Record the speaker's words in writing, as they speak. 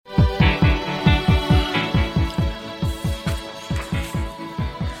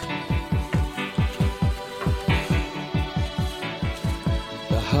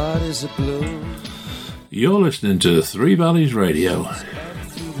skies are blue. You're listening to Three Valleys Radio.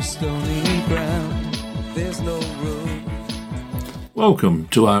 Through the stony ground, there's no room. Welcome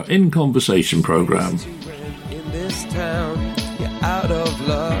to our In Conversation programme. In this town, you're out of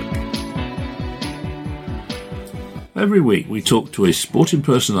luck. Every week we talk to a sporting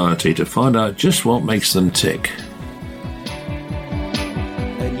personality to find out just what makes them tick.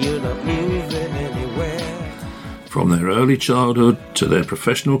 And you're not moving anywhere. From their early childhood to their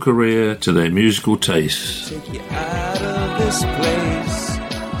professional career to their musical tastes. Take you out of this place.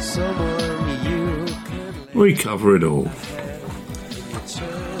 Someone you can We cover it all. turn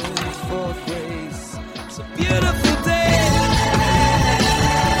for grace. It's a beautiful day.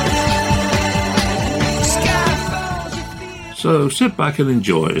 Sky falls, you feel So sit back and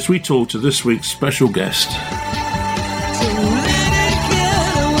enjoy as we talk to this week's special guest. to let it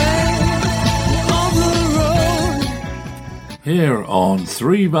get away on the road. Here on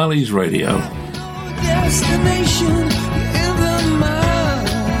Three Valleys Radio. No destination in the mind.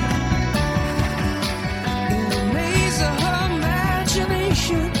 In the maze of her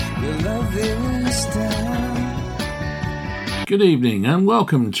imagination, your loving style. Good evening and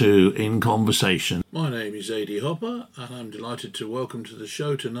welcome to In Conversation. My name is A.D. Hopper and I'm delighted to welcome to the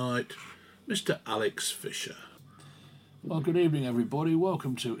show tonight Mr. Alex Fisher. Well, good evening everybody.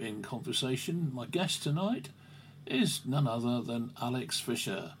 Welcome to In Conversation. My guest tonight is none other than Alex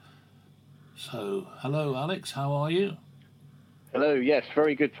Fisher. So, hello Alex, how are you? Hello, yes,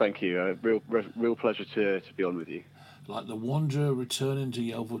 very good, thank you. Real pleasure to be on with you. Like the wanderer returning to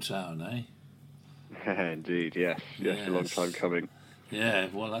Yeovil Town, eh? Indeed, yes, a long Yes. time coming. Yeah,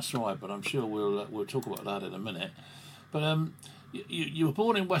 well, that's right, but I'm sure we'll talk about that in a minute. But you were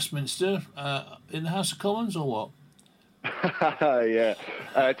born in Westminster, in the House of Commons, or what? Yeah,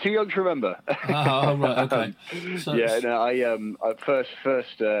 too young to remember. Oh, right, okay. So, Yeah, no, I first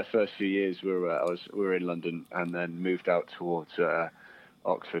few years we were in London and then moved out towards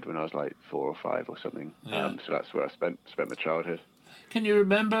Oxford when I was like 4 or 5 or something. Yeah. So that's where I spent my childhood. Can you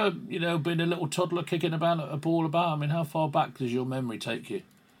remember, being a little toddler kicking about a ball about? I mean, how far back does your memory take you?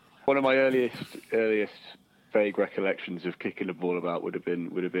 One of my earliest vague recollections of kicking a ball about would have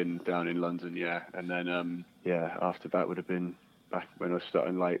been down in London, yeah. And then after that would have been back when I was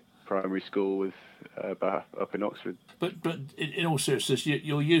starting like primary school with up in Oxford. But in all seriousness,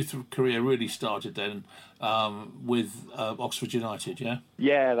 your youth career really started then with Oxford United, yeah?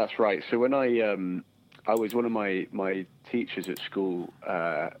 Yeah, that's right. So when I was one of my teachers at school,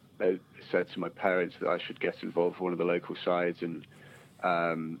 they said to my parents that I should get involved with one of the local sides, and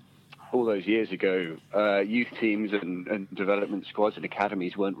all those years ago, youth teams and development squads and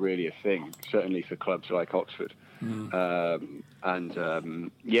academies weren't really a thing, certainly for clubs like Oxford. I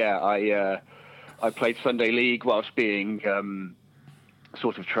played Sunday League whilst being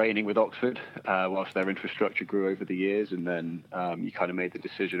sort of training with Oxford, whilst their infrastructure grew over the years, and then you kind of made the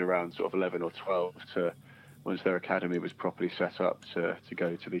decision around sort of 11 or 12 to, once their academy was properly set up, to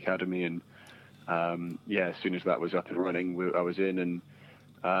go to the academy. And as soon as that was up and running, I was in and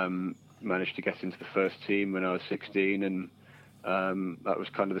managed to get into the first team when I was 16, and that was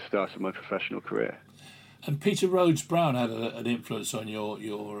kind of the start of my professional career. And Peter Rhodes Brown had an influence on your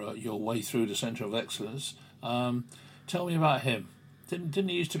way through the Centre of Excellence. Tell me about him. Didn't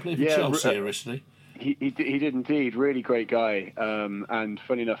he used to play for Chelsea originally? He did indeed. Really great guy. And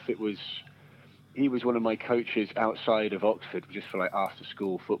funny enough, he was one of my coaches outside of Oxford, just for like after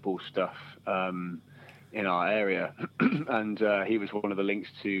school football stuff in our area. And he was one of the links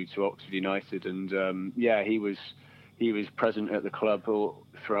to Oxford United. And he was present at the club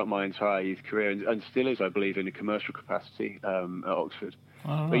throughout my entire youth career, and still is, I believe, in a commercial capacity at Oxford. Oh,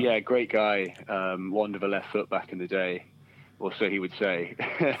 right. But yeah, great guy. Wand of a left foot back in the day, or so he would say.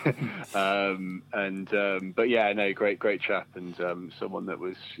 Great chap, and someone that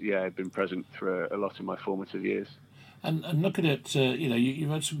was been present for a lot of my formative years. And looking at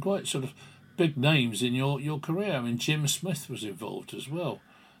you've had some quite sort of big names in your career. I mean, Jim Smith was involved as well.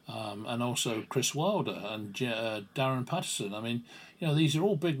 And also Chris Wilder and Darren Patterson. I mean, these are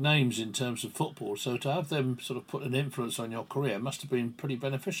all big names in terms of football. So to have them sort of put an influence on your career must have been pretty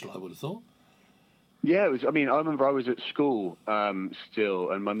beneficial, I would have thought. Yeah, it was. I mean, I remember I was at school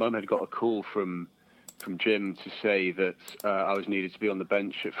still, and my mum had got a call from Jim to say that I was needed to be on the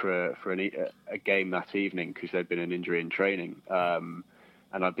bench for a game that evening because there'd been an injury in training.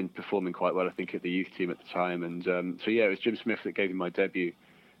 And I'd been performing quite well, I think, at the youth team at the time. And it was Jim Smith that gave me my debut.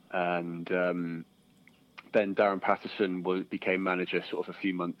 And then Darren Patterson became manager sort of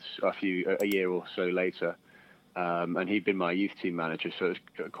a year or so later. And he'd been my youth team manager, so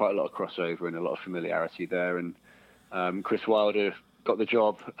there's quite a lot of crossover and a lot of familiarity there. And Chris Wilder got the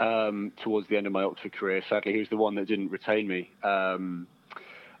job towards the end of my Oxford career. Sadly, he was the one that didn't retain me.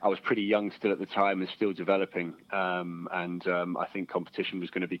 I was pretty young still at the time and still developing, and I think competition was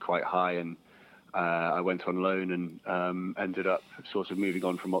going to be quite high, and I went on loan and ended up sort of moving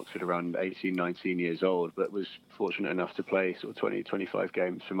on from Oxford around 18, 19 years old, but was fortunate enough to play sort of 20, 25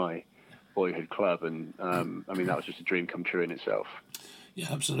 games for my boyhood club, and I mean, that was just a dream come true in itself. Yeah,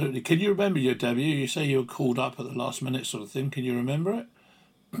 absolutely. Can you remember your debut? You say you were called up at the last minute sort of thing. Can you remember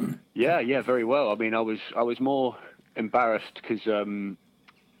it? Yeah, very well. I mean, I was more embarrassed because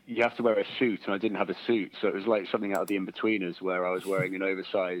you have to wear a suit, and I didn't have a suit, so it was like something out of The Inbetweeners, where I was wearing an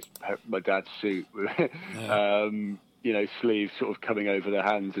oversized, my dad's suit, yeah. Sleeves sort of coming over the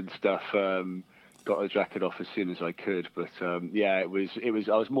hands and stuff. Got a jacket off as soon as I could, but it was.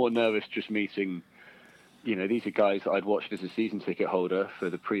 I was more nervous just meeting. These are guys that I'd watched as a season ticket holder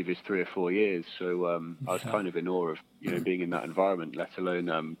for the previous 3 or 4 years, so I was kind of in awe of being in that environment, let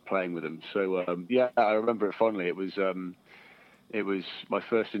alone playing with them. So I remember it fondly. It was my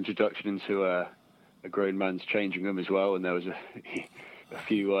first introduction into a grown man's changing room as well, and there was a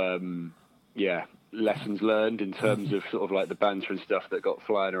few lessons learned in terms of sort of like the banter and stuff that got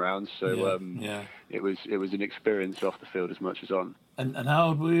flying around. So it was an experience off the field as much as on. And how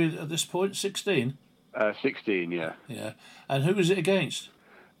old were you at this point? 16? 16, yeah. Yeah. And who was it against?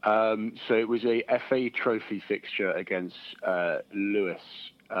 So it was a FA Trophy fixture against Lewis.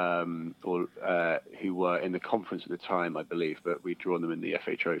 Who were in the conference at the time, I believe, but we'd drawn them in the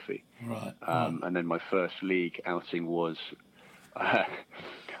FA Trophy. Right. And then my first league outing was, I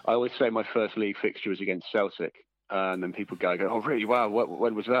always say my first league fixture was against Celtic, and then people go, oh really? Wow,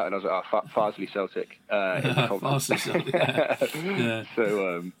 when was that? And I was like, Farsley Celtic. In the conference. Farsley Celtic. Yeah.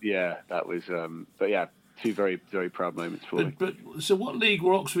 So that was, but yeah. 2 very, very proud moments for me. But so what league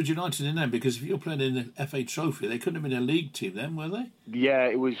were Oxford United in then? Because if you're playing in the FA Trophy, they couldn't have been a league team then, were they? Yeah,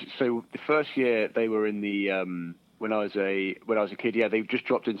 it was. So the first year they were in the when I was a kid. Yeah, they just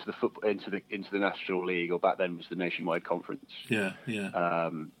dropped into the National League, or back then was the Nationwide Conference. Yeah.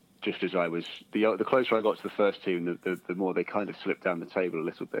 Just as I was, the closer I got to the first team, the more they kind of slipped down the table a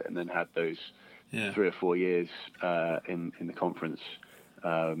little bit, and then had those 3 or 4 years in the conference.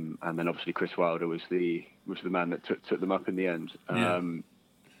 And then obviously Chris Wilder was the man that took them up in the end.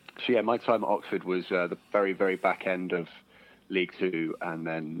 My time at Oxford was the very, very back end of League Two, and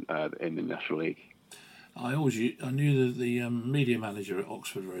then in the National League. I knew the media manager at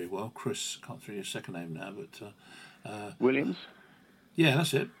Oxford very well, Chris. Can't remember his second name now, but Williams. Yeah,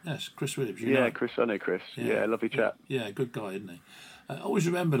 that's it. Yes, Chris Williams. Chris. I know Chris. Yeah, lovely chap. Yeah, good guy, isn't he? I always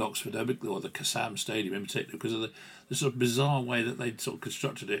remembered Oxford, or the Kassam Stadium in particular, because of the sort of bizarre way that they'd sort of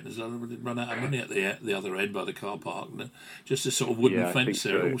constructed it. There's run out of money at the other end by the car park, and just this sort of wooden fence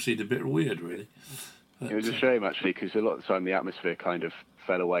there. It all seemed a bit weird, really. But, it was a shame, actually, because a lot of the time the atmosphere kind of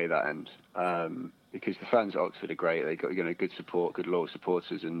fell away that end. Because the fans at Oxford are great. They got good support, good loyal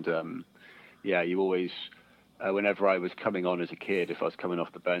supporters, and you always. Whenever I was coming on as a kid, if I was coming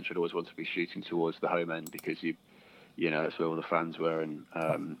off the bench, I'd always want to be shooting towards the home end, because that's where all the fans were. And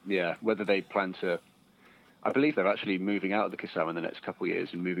whether they plan to, I believe they're actually moving out of the Kassam in the next couple of years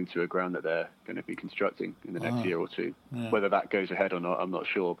and moving to a ground that they're going to be constructing in the next year or two. Yeah. Whether that goes ahead or not, I'm not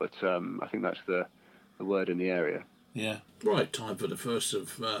sure, but I think that's the word in the area. Yeah. Right, time for the first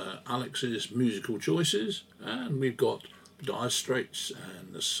of Alex's musical choices, and we've got Dire Straits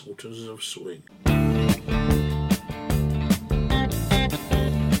and the Sultans of Swing.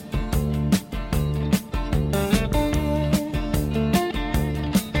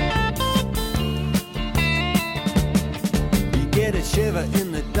 Shiver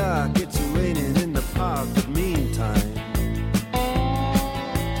in the dark, it's raining in the park, but meantime,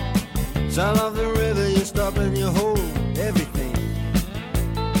 sound of the river, you stop and you hold everything.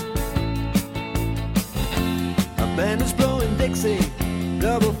 A band is blowing Dixie,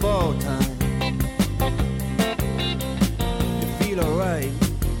 double fall time. You feel alright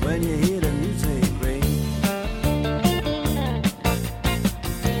when you hear the music ring.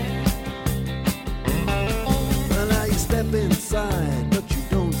 Well, now you step inside, but you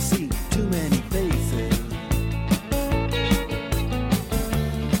don't see too many faces.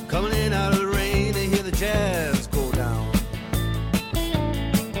 Coming in out of the rain, they hear the jazz go down.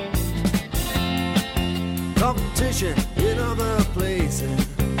 Competition in other places.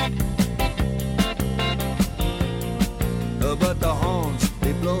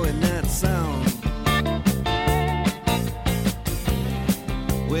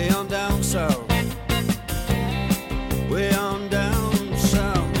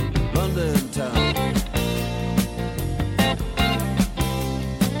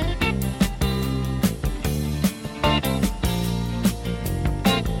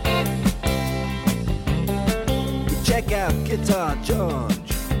 guitar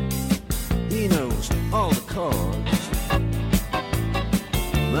George, he knows all the chords.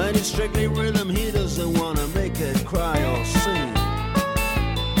 But it's strictly rhythm, he doesn't want to make it cry or sing.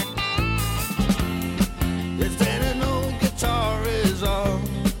 If then an old guitar is all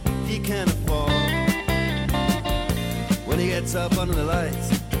he can afford, when he gets up under the lights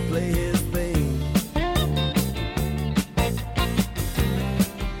to play his thing.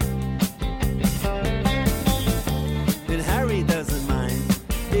 And Harry doesn't mind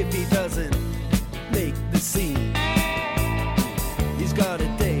if he doesn't make the scene. He's got a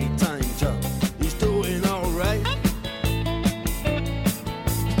daytime job, he's doing alright.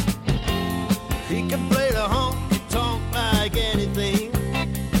 He can play the honky-tonk like anything,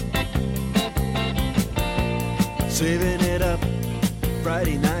 saving it up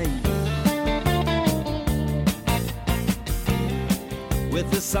Friday night with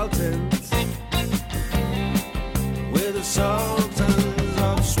the Sultans, with the Sultans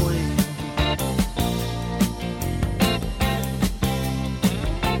of Swing.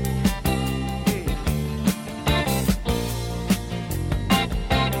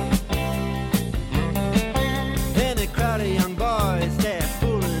 And a crowd of young boys, they're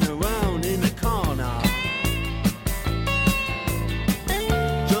fooling around in the corner,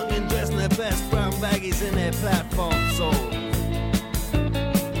 drunk and dressed in their best brown baggies in their platform soles.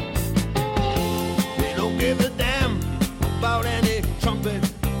 They don't give a damn about any trumpet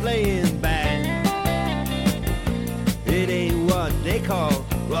playing band. It ain't what they call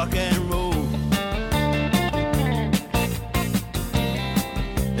rock and roll.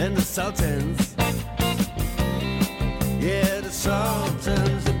 And the Sultans, yeah, the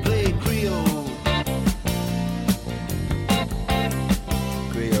Sultans, they play Creole.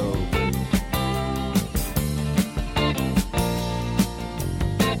 Creole.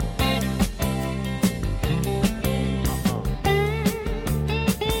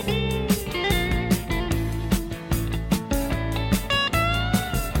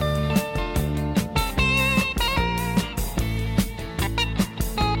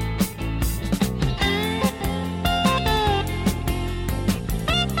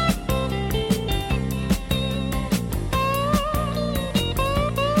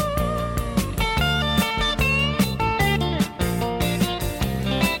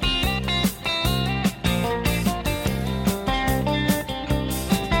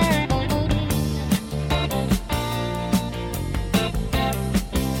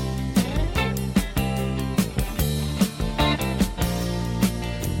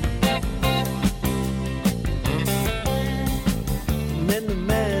 And then the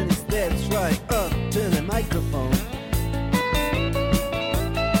man he steps right up to the microphone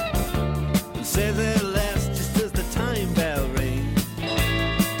and says at last, just as the time bell rings,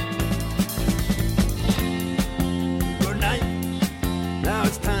 good night, now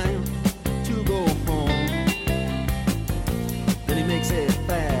it's time to go home. Then he makes it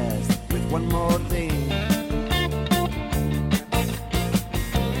fast with one more thing.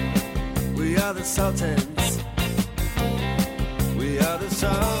 We are the Sultans, we are the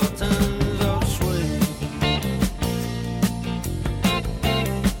Sultans of Swing.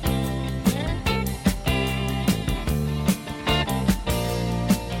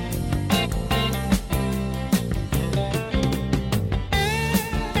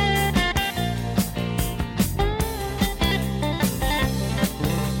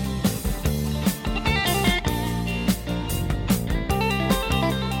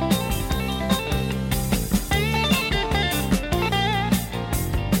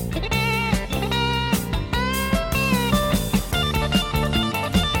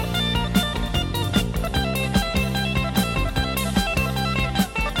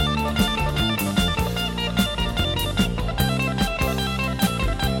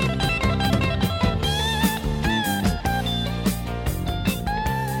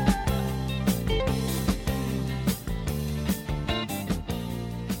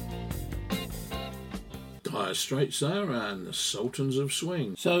 Dire Straits there and the Sultans of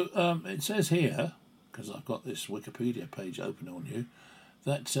Swing. So it says here, because I've got this Wikipedia page open on you,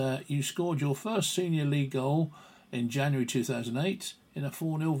 that you scored your first senior league goal in January 2008 in a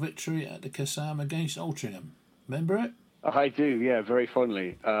 4-0 victory at the Kassam against Altrincham. Remember it? I do, yeah, very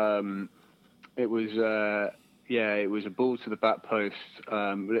fondly. It was a ball to the back post,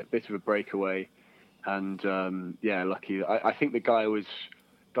 a bit of a breakaway, and lucky. I think the guy was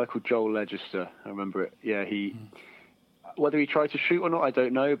a guy called Joel Legister. I remember it. Yeah, whether he tried to shoot or not, I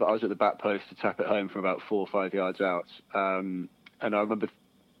don't know, but I was at the back post to tap it home from about 4 or 5 yards out. And I remember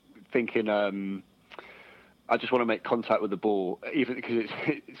thinking, I just want to make contact with the ball, even because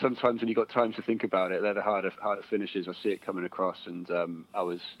sometimes when you've got time to think about it, they're the harder finishes. I see it coming across, and I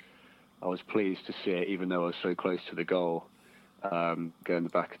was pleased to see it, even though I was so close to the goal, going the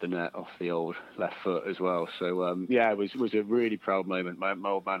back of the net off the old left foot as well. So it was a really proud moment. My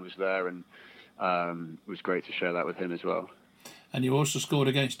old man was there, and it was great to share that with him as well. And you also scored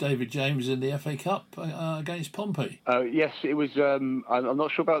against David James in the FA Cup against Pompey. Yes, it was. I'm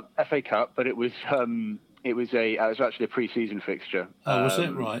not sure about FA Cup, but it was. It was actually a pre-season fixture. Oh, was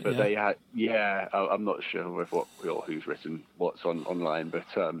it right? But they had. Yeah, I'm not sure who's written what's online, but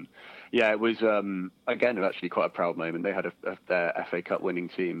it was again actually quite a proud moment. They had their FA Cup winning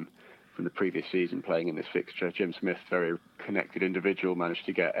team from the previous season playing in this fixture. Jim Smith, very connected individual, managed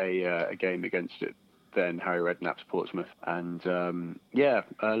to get a game against it. Then Harry Redknapp's Portsmouth, and a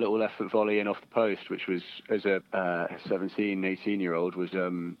little left foot volley in off the post, which was, as a 17, 18-year-old, was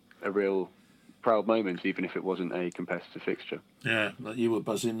a real proud moment, even if it wasn't a competitive fixture. Yeah, you were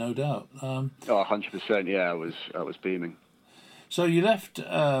buzzing, no doubt. 100%. Yeah, I was beaming. So you left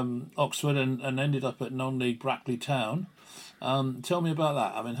Oxford and ended up at non-league Brackley Town. Tell me about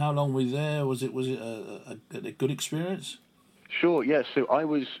that. I mean, how long were you there? Was it a good experience? Sure, yes. So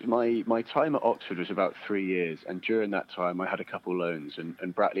my time at Oxford was about 3 years, and during that time I had a couple loans,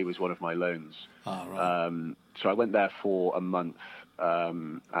 and Brackley was one of my loans. Ah, right. So I went there for a month,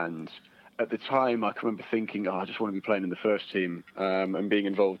 and at the time I can remember thinking, I just want to be playing in the first team, and being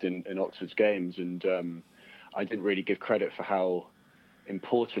involved in Oxford's games, and I didn't really give credit for how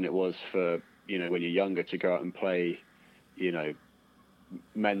important it was for, when you're younger, to go out and play,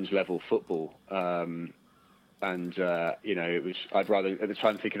 men's level football. It was, I'd rather, at the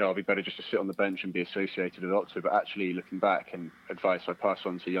time, thinking, it'd be better just to sit on the bench and be associated with Oxford. But actually, looking back, and advice I pass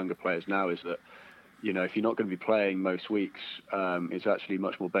on to younger players now is that, if you're not going to be playing most weeks, it's actually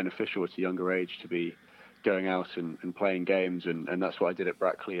much more beneficial at a younger age to be going out and playing games. And that's what I did at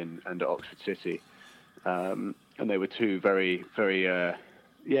Brackley and at Oxford City. And they were two very, very,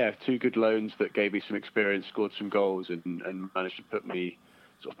 two good loans that gave me some experience, scored some goals, and managed to put me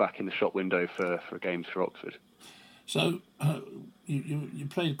sort of back in the shop window for games for Oxford. So you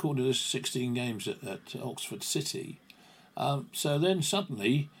played according to the 16 games at Oxford City. So then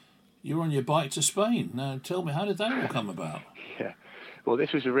suddenly you're on your bike to Spain. Now tell me, how did that all come about? Yeah, well,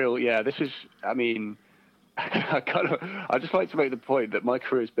 this was I mean, I just like to make the point that my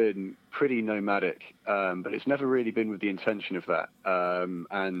career has been pretty nomadic, but it's never really been with the intention of that.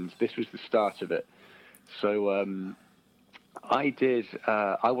 And this was the start of it. So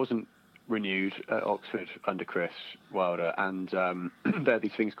I wasn't renewed at Oxford under Chris Wilder, and there are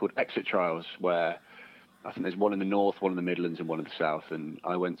these things called exit trials where I think there's one in the north, one in the Midlands, and one in the south. And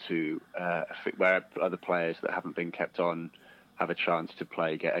I went to where other players that haven't been kept on have a chance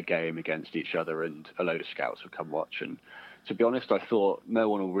to get a game against each other, and a load of scouts will come watch. And to be honest, I thought no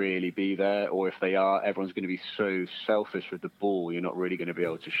one will really be there, or if they are, everyone's going to be so selfish with the ball, you're not really going to be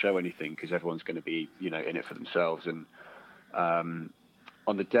able to show anything because everyone's going to be, in it for themselves. And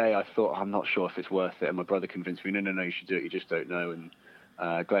on the day, I thought, I'm not sure if it's worth it. And my brother convinced me, no, you should do it. You just don't know. And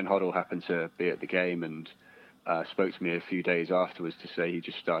Glenn Hoddle happened to be at the game and spoke to me a few days afterwards to say he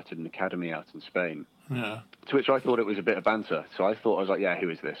just started an academy out in Spain. Yeah. To which I thought it was a bit of banter. So I was like, yeah, who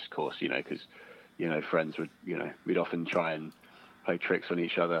is this? Of course, because, friends would, we'd often try and play tricks on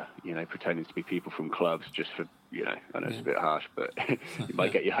each other, pretending to be people from clubs just for, I know it's a bit harsh, but you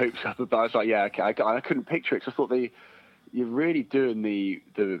might get your hopes up. But I was like, yeah, okay, I couldn't picture it. So I thought you're really doing the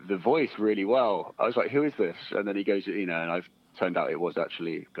voice really well. I was like, who is this? And then he goes, and I've turned out it was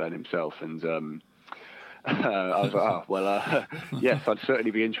actually Glenn himself. And I was like, oh, well, yes, I'd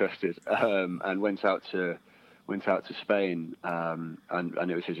certainly be interested. And went out to Spain, and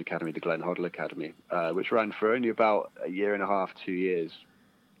it was his academy, the Glenn Hoddle Academy, which ran for only about a year and a half, 2 years.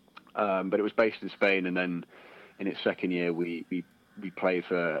 But it was based in Spain, and then in its second year, we played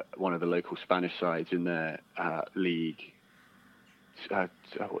for one of the local Spanish sides in their league. What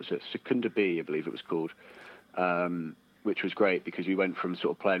was it? Segunda B, I believe it was called, which was great because we went from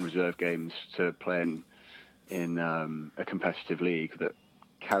sort of playing reserve games to playing in a competitive league that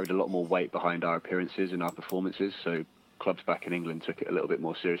carried a lot more weight behind our appearances and our performances. So clubs back in England took it a little bit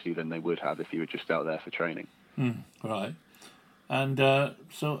more seriously than they would have if you were just out there for training. Right. And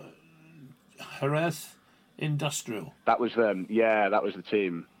so Jerez Industrial. That was them. Yeah, that was the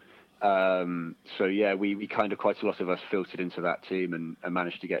team. So yeah, we kind of, quite a lot of us filtered into that team and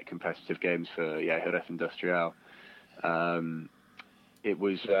managed to get competitive games for Jerez Industrial. It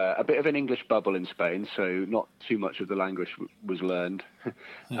was a bit of an English bubble in Spain, so not too much of the language was learned.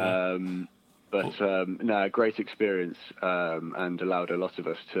 Yeah. But great experience, and allowed a lot of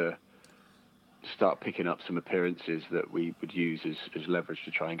us to start picking up some appearances that we would use as leverage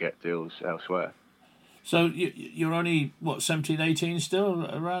to try and get deals elsewhere. So you're only, 17, 18 still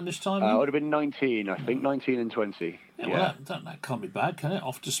around this time? I would have been 19, I think, 19 and 20. Yeah, well, that can't be bad, can it?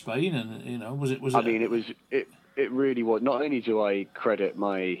 Off to Spain, and it really was. Not only do I credit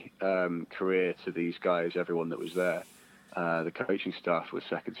my career to these guys, everyone that was there, the coaching staff was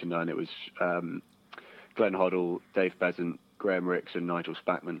second to none. It was Glenn Hoddle, Dave Besant, Graham Ricks, and Nigel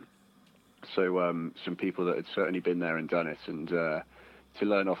Spackman. So some people that had certainly been there and done it, and to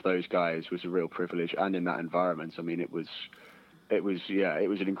learn off those guys was a real privilege. And in that environment, I mean, it was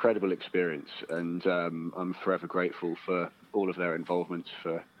an incredible experience, and I'm forever grateful for all of their involvement,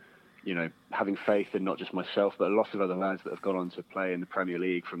 for having faith in not just myself, but a lot of other lads that have gone on to play in the Premier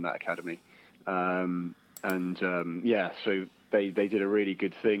League from that academy. So they did a really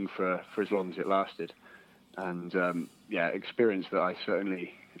good thing for as long as it lasted. And experience that I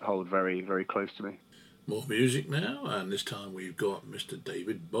certainly hold very, very close to me. More music now, and this time we've got Mr.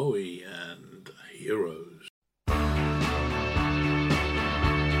 David Bowie and Heroes.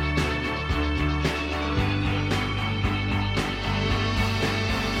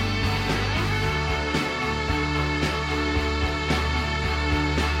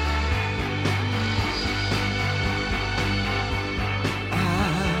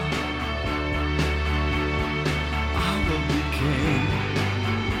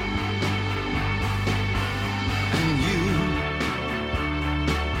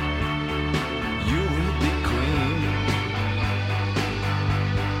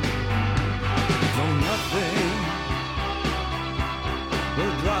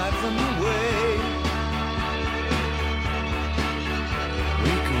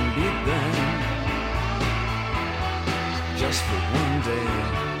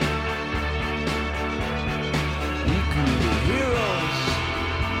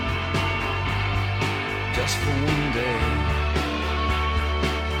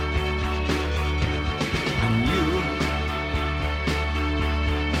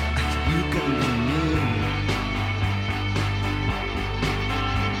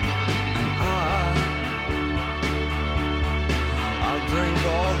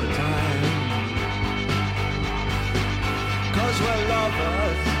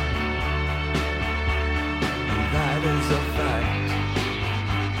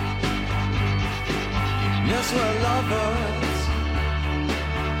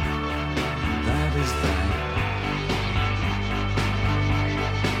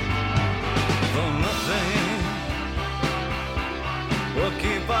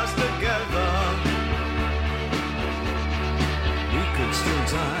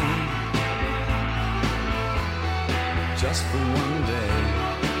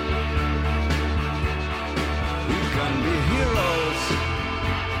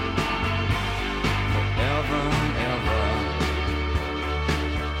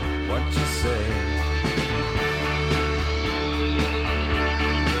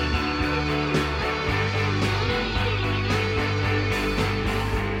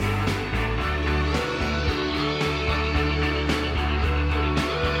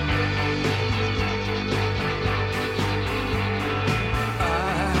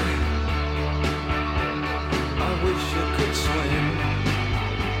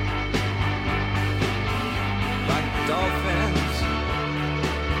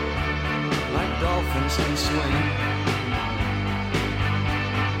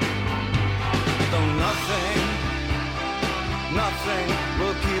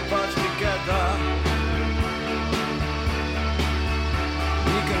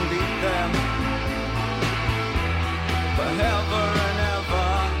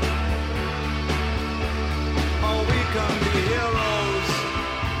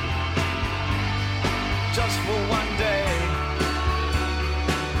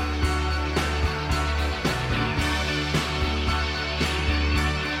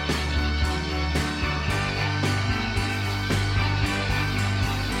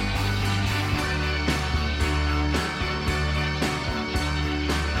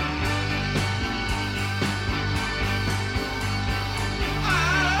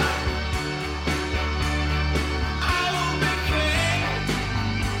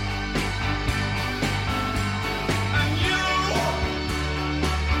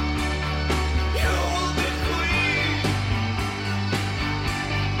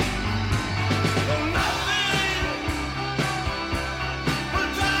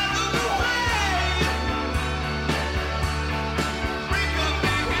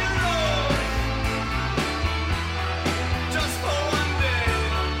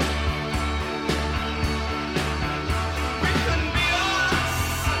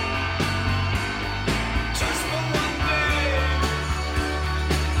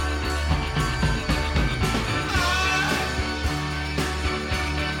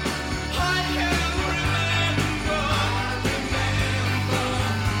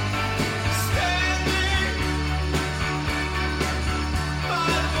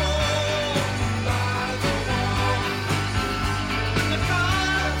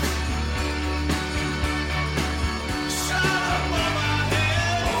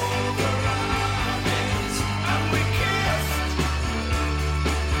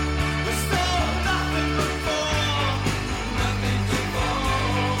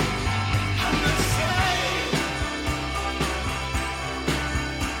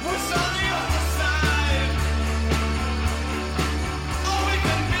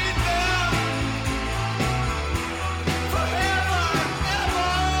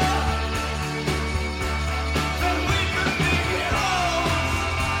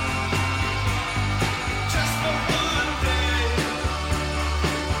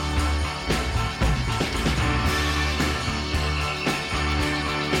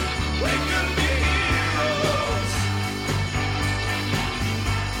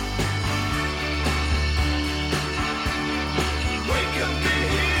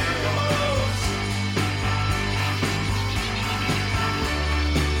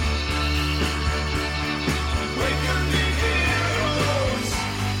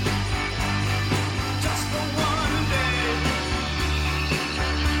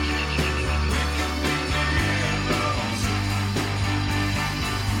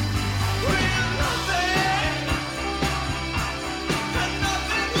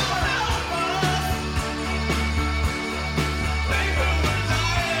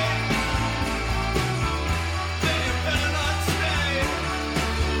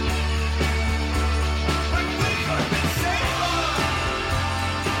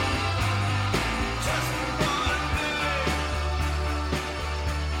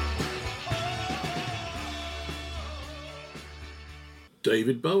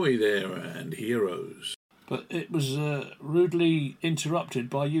 David Bowie there and Heroes. But it was rudely interrupted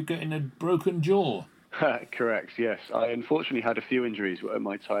by you getting a broken jaw. Correct, yes. I unfortunately had a few injuries at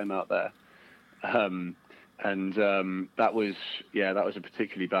my time out there. That was a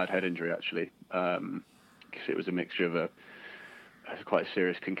particularly bad head injury, actually, because it was a mixture of a quite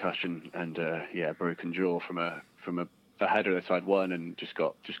serious concussion and broken jaw from a header that I'd won and just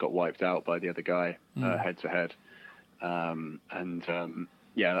got wiped out by the other guy head to head.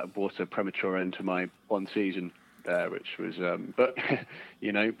 That brought a premature end to my one season there, which was but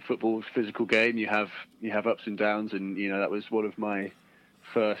football's a physical game. You have ups and downs, and that was one of my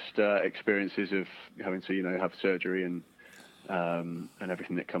first experiences of having to have surgery and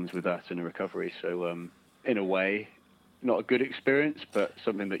everything that comes with that and a recovery. So in a way, not a good experience, but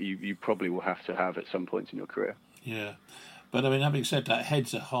something that you probably will have to have at some point in your career. Yeah. But I mean, having said that,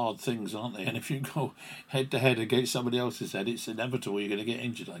 heads are hard things, aren't they? And if you go head to head against somebody else's head, it's inevitable you're going to get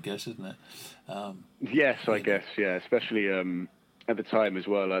injured, I guess, isn't it? Yes, I guess, yeah. Especially at the time as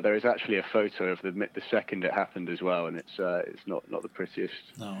well. There is actually a photo of the second it happened as well, and it's not the prettiest.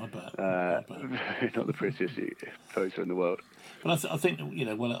 No, I bet. Not the prettiest photo in the world. But I think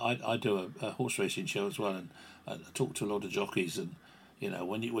I do a horse racing show as well, and I talk to a lot of jockeys, and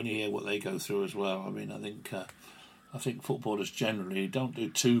when you hear what they go through as well, I mean, I think footballers generally don't do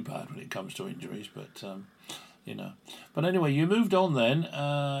too bad when it comes to injuries, but But anyway, you moved on then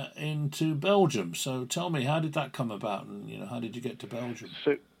into Belgium. So tell me, how did that come about, and how did you get to Belgium?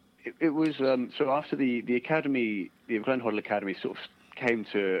 So it was so after the academy, the Glenhoddle Academy, sort of came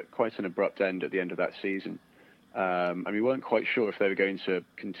to quite an abrupt end at the end of that season, and we weren't quite sure if they were going to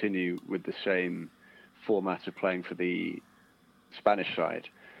continue with the same format of playing for the Spanish side.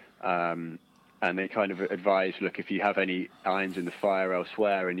 And they kind of advised, look, if you have any irons in the fire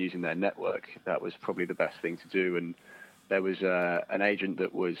elsewhere and using their network, that was probably the best thing to do. And there was an agent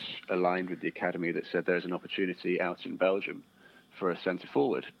that was aligned with the academy that said there's an opportunity out in Belgium for a centre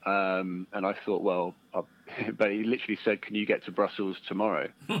forward. And I thought, well, but he literally said, can you get to Brussels tomorrow?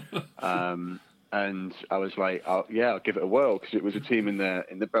 And I was like, I'll give it a whirl, because it was a team in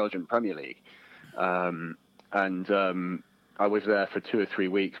the Belgian Premier League. I was there for 2 or 3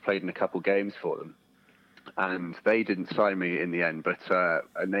 weeks, played in a couple games for them, and they didn't sign me in the end, but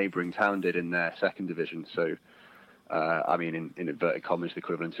a neighbouring town did in their second division. So, in inverted commas, the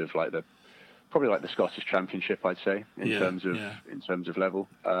equivalent of probably like the Scottish Championship, I'd say, in terms of level.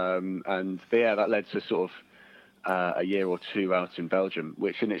 That led to sort of a year or two out in Belgium,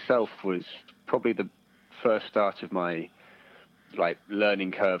 which in itself was probably the first start of my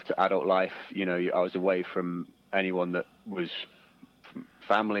learning curve to adult life. I was away from anyone that was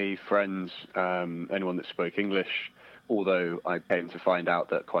family, friends, anyone that spoke English, although I came to find out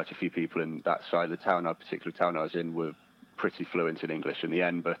that quite a few people in that side of the town, that particular town I was in, were pretty fluent in English in the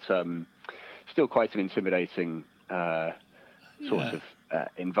end, but still quite an intimidating sort of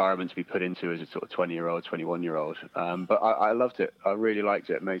environment to be put into as a sort of 20-year-old, 21-year-old. But I loved it. I really liked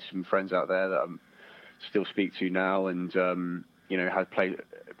it. Made some friends out there that I still speak to now, and had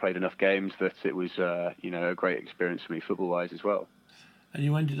played enough games that it was a great experience for me football-wise as well. And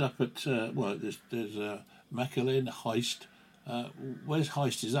you ended up at there's Mechelen, Heist. Where's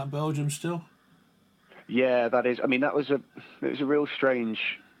Heist? Is that Belgium still? Yeah, that is. I mean, it was a real strange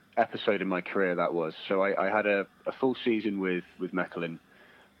episode in my career, that was. So I had a full season with Mechelen,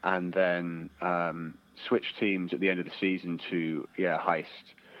 and then switched teams at the end of the season to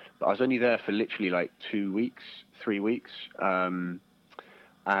Heist. But I was only there for literally 2 weeks, 3 weeks.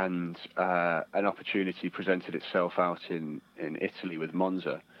 And an opportunity presented itself out in Italy with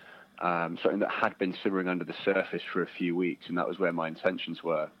Monza, something that had been simmering under the surface for a few weeks, and that was where my intentions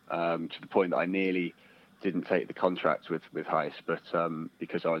were, to the point that I nearly didn't take the contract with Heist, but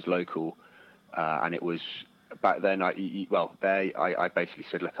because I was local, and it was back then. I basically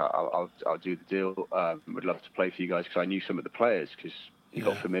said, look, I'll do the deal. Would love to play for you guys, because I knew some of the players, because you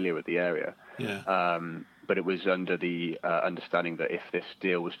got familiar with the area. Yeah. But it was under the understanding that if this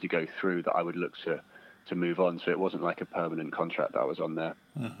deal was to go through, that I would look to move on. So it wasn't like a permanent contract that I was on there.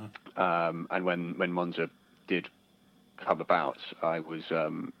 Uh-huh. And when Monza did come about, I was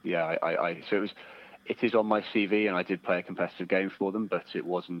so it is on my CV, and I did play a competitive game for them, but it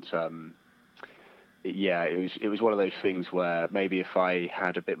wasn't. It was one of those things where maybe if I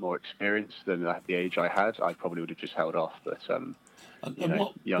had a bit more experience than at the age I had, I probably would have just held off. But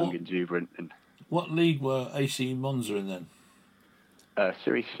young and exuberant. And what league were AC Monza in then?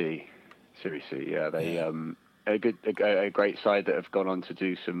 Serie C. Yeah, they a great side that have gone on to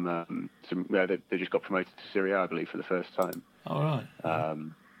do some. They just got promoted to Serie A, I believe, for the first time. All right.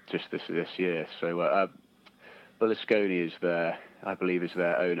 Just this year. So Berlusconi is I believe, is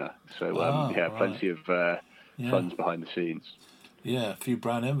their owner. So right. plenty of funds behind the scenes. Yeah, a few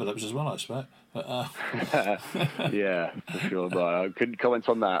brown envelopes as well, I expect. But, yeah, for sure. But I couldn't comment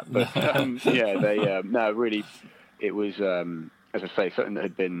on that. But really, it was, as I say, something that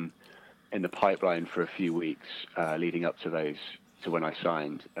had been in the pipeline for a few weeks leading up to when I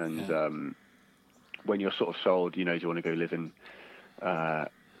signed. And when you're sort of sold, do you want to go live in,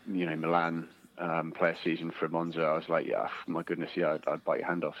 Milan, play a season for Monza? I was like, yeah, my goodness, yeah, I'd bite your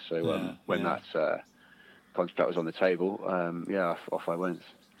hand off. So when that contract was on the table, off I went.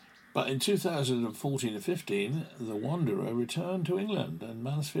 But in 2014 and 15, the Wanderer returned to England and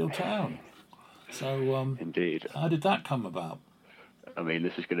Mansfield Town. So, indeed. How did that come about? I mean,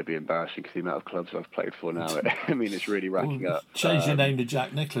 this is going to be embarrassing because the amount of clubs I've played for now, it's really racking up. Change your name to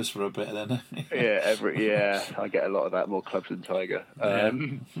Jack Nicklaus for a bit then. I get a lot of that, more clubs than Tiger.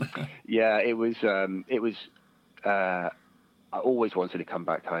 It was, I always wanted to come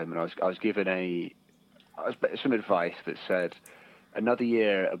back home, and I was given some advice that said another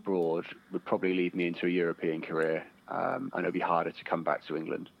year abroad would probably lead me into a European career, and it would be harder to come back to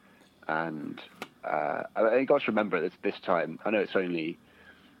England. And I got to remember at this time, I know it's only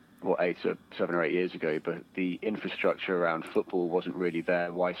 7 or 8 years ago, but the infrastructure around football wasn't really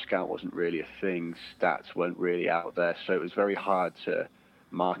there. Y-Scout wasn't really a thing. Stats weren't really out there. So it was very hard to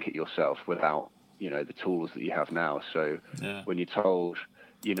market yourself without, the tools that you have now. So when you're told,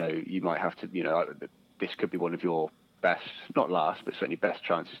 you might have to, this could be one of your best, not last, but certainly best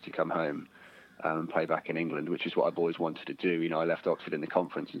chances to come home and play back in England, which is what I've always wanted to do. I left Oxford in the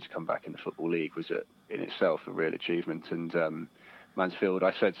conference, and to come back in the Football League was in itself a real achievement. And Mansfield,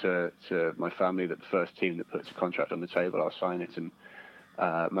 I said to my family that the first team that puts a contract on the table, I'll sign it, and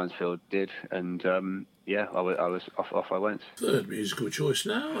Mansfield did. And I was off I went. Third musical choice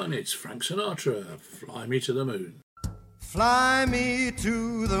now, and it's Frank Sinatra, Fly Me to the Moon. Fly me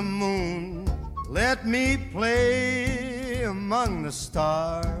to the moon, let me play among the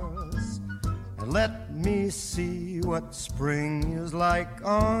stars, and let me see what spring is like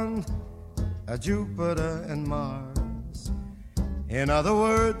on Jupiter and Mars. In other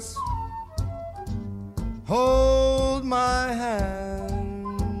words, hold my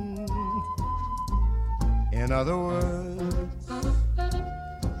hand. In other words,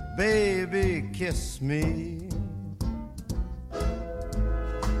 baby, kiss me.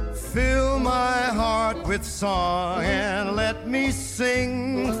 Fill my heart with song and let me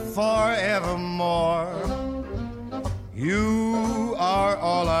sing forevermore. You are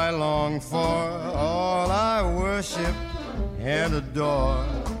all I long for, all I worship and adore.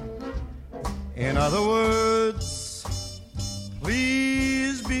 In other words,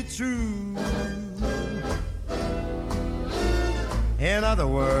 please be true. In other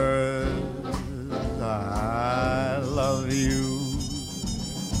words, I love you.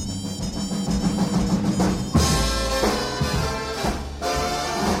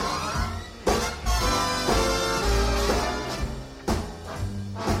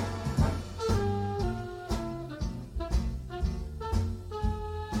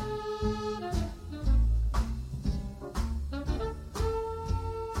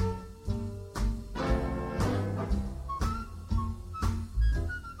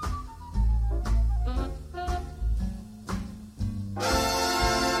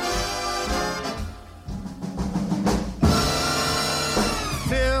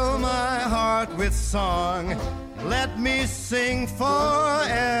 With song, let me sing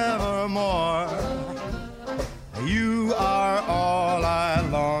forevermore. You are all I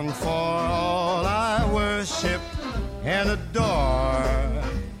long for, all I worship and adore.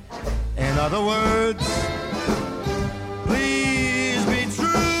 In other words, please be true.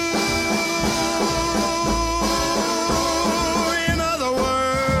 In other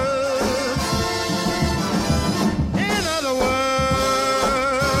words, I love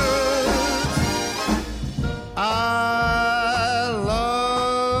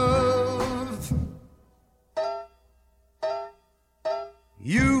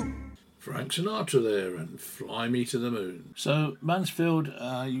you. Frank Sinatra there, and Fly Me to the Moon. So, Mansfield,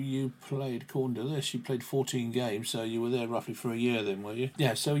 you played, according to this, you played 14 games, so you were there roughly for a year then, were you?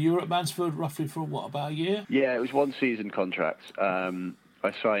 Yeah, so you were at Mansfield roughly for, about a year? Yeah, it was one season contract.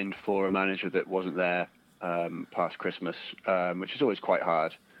 I signed for a manager that wasn't there past Christmas, which is always quite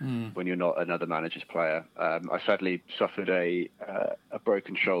hard when you're not another manager's player. I sadly suffered a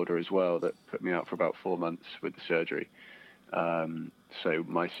broken shoulder as well that put me out for about 4 months with the surgery. So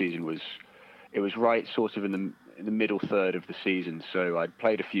my season was right sort of in in the middle third of the season. So I'd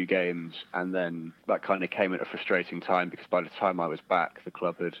played a few games, and then that kind of came at a frustrating time because by the time I was back, the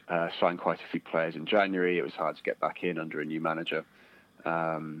club had signed quite a few players in January. It was hard to get back in under a new manager.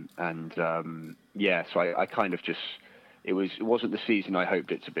 So I kind of just, it wasn't the season I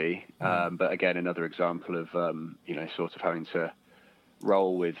hoped it to be. But again, another example of, sort of having to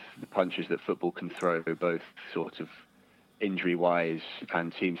roll with the punches that football can throw, both sort of injury-wise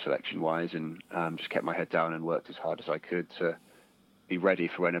and team selection-wise, and just kept my head down and worked as hard as I could to be ready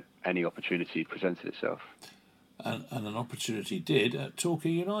for when any opportunity presented itself. And an opportunity did at Torquay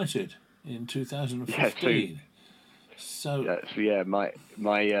United in 2015. My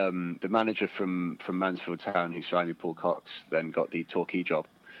the manager from Mansfield Town who signed me, Paul Cox, then got the Torquay job.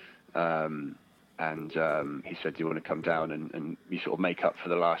 He said, do you want to come down and you sort of make up for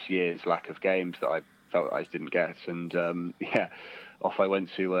the last year's lack of games that I felt I didn't get? And off I went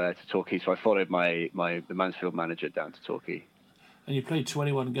to Torquay. So I followed the Mansfield manager down to Torquay. And you played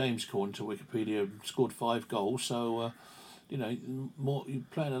 21 games according to Wikipedia, scored 5 goals. So you're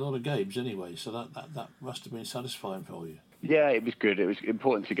playing a lot of games anyway. So that must have been satisfying for you. Yeah, it was good. It was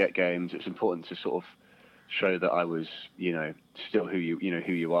important to get games. It was important to sort of show that I was, still who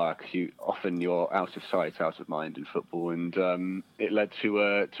you are, because you're out of sight, out of mind in football, and it led to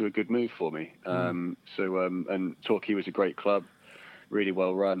a good move for me. And Torquay was a great club, really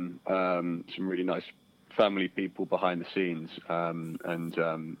well run, some really nice family people behind the scenes, they're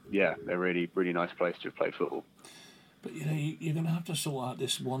really, really nice place to have played football. But you're going to have to sort out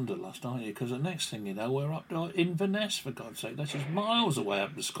this wanderlust, aren't you? Because the next thing you know, we're up to Inverness, for God's sake. That's just miles away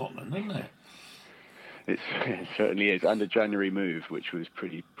up to Scotland, isn't it? It certainly is, and a January move, which was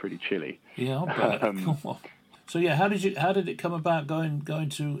pretty chilly. Yeah, I'll bet. So how did it come about going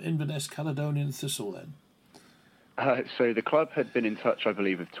to Inverness Caledonian Thistle then? So the club had been in touch, I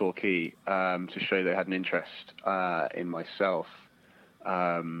believe, with Torquay to show they had an interest in myself,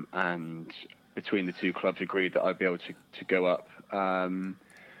 and between the two clubs agreed that I'd be able to go up. And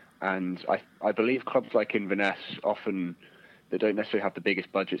I believe clubs like Inverness often, that don't necessarily have the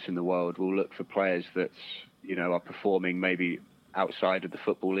biggest budgets in the world, will look for players that are performing maybe outside of the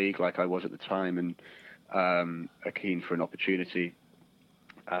football league, like I was at the time, and are keen for an opportunity.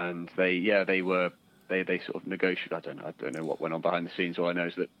 And they sort of negotiated. I don't know what went on behind the scenes. All I know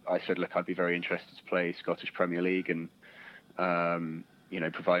is that I said, look, I'd be very interested to play Scottish Premier League, and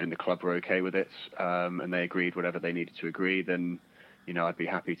providing the club were okay with it, and they agreed whatever they needed to agree, then I'd be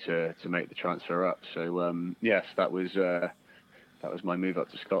happy to make the transfer up. So yes, that was my move up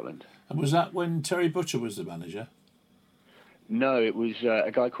to Scotland. And was that when Terry Butcher was the manager? No, it was a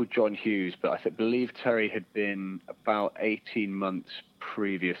guy called John Hughes, but I believe Terry had been about 18 months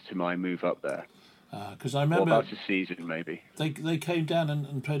previous to my move up there. Because I remember... Or about a season, maybe. They came down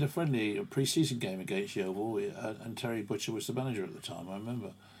and played a pre-season game against Yeovil, and Terry Butcher was the manager at the time, I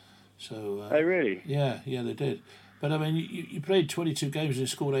remember. So. Oh, really? Yeah, they did. But, I mean, you played 22 games and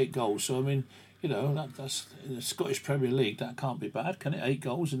scored 8 goals, so, I mean... that's in the Scottish Premier League. That can't be bad, can it? 8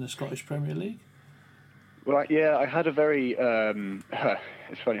 goals in the Scottish Premier League. Well, I had a very.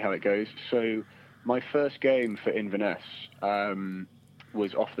 It's funny how it goes. So, my first game for Inverness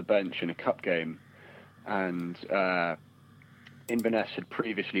was off the bench in a cup game, and Inverness had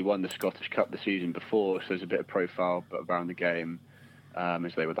previously won the Scottish Cup the season before, so there's a bit of profile around the game,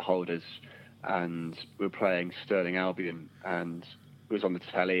 as they were the holders, and we were playing Stirling Albion, and it was on the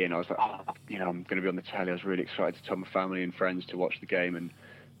telly, and I was like, I'm going to be on the telly. I was really excited to tell my family and friends to watch the game, and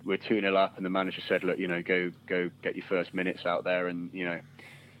we're 2-0 up, and the manager said, look, go get your first minutes out there, and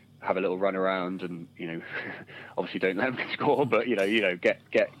have a little run around, and obviously don't let them score, but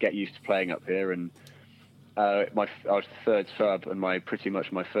get used to playing up here. And I was the third sub, and pretty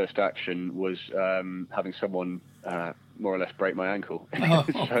much my first action was having someone more or less break my ankle.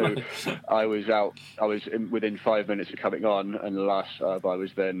 So I was out. I was within 5 minutes of coming on, and the last sub I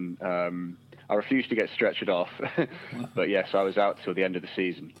was then. I refused to get stretchered off, but yes, I was out till the end of the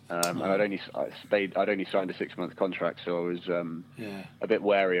season, and I'd only signed a 6-month contract, so I was a bit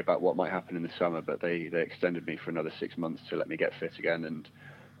wary about what might happen in the summer. But they extended me for another 6 months to let me get fit again, and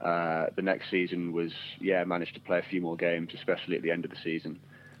the next season was managed to play a few more games, especially at the end of the season,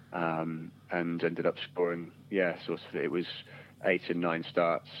 and ended up scoring it was 8 and 9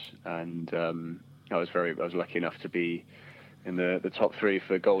 starts, and I was lucky enough to be in the top 3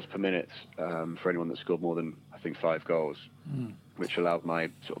 for goals per minute for anyone that scored more than, I think, 5 goals, which allowed my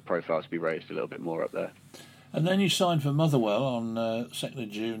sort of profile to be raised a little bit more up there. And then you signed for Motherwell on 2nd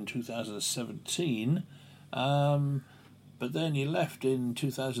of June 2017, but then you left in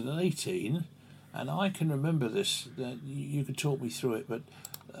 2018, and I can remember this, that you could talk me through it, but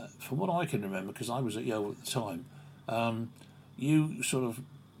from what I can remember, because I was at Yeovil at the time, you sort of,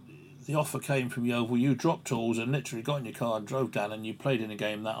 the offer came from Yeovil, you dropped tools and literally got in your car and drove down and you played in a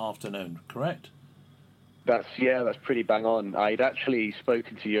game that afternoon, correct? That's pretty bang on. I'd actually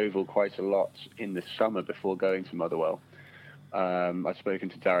spoken to Yeovil quite a lot in the summer before going to Motherwell. I'd spoken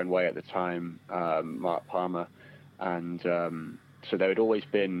to Darren Way at the time, Mark Palmer, and so there had always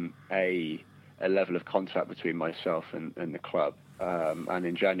been a level of contact between myself and the club. And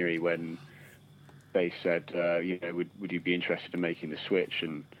in January, when they said, would you be interested in making the switch,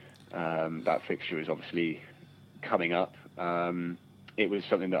 and that fixture was obviously coming up. It was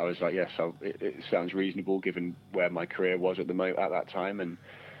something that I was like, yes, it sounds reasonable given where my career was at that time. And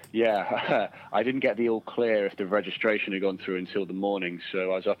yeah, I didn't get the all clear if the registration had gone through until the morning.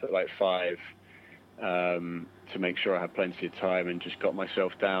 So I was up at like 5 to make sure I had plenty of time, and just got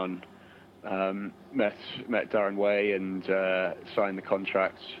myself down, met Darren Way and signed the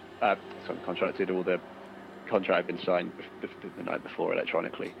contract. Did all the contract had been signed the night before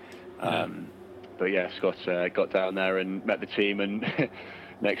electronically. But yeah, Scott got down there and met the team, and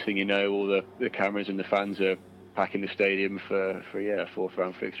next thing you know, all the cameras and the fans are packing the stadium for a fourth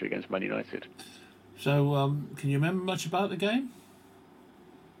round fixture against Man United. So, can you remember much about the game?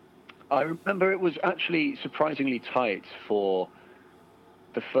 I remember it was actually surprisingly tight for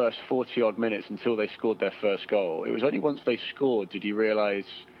the first 40 odd minutes until they scored their first goal. It was only once they scored did you realise,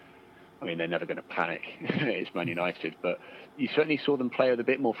 I mean, they're never going to panic. It's Man United, but you certainly saw them play with a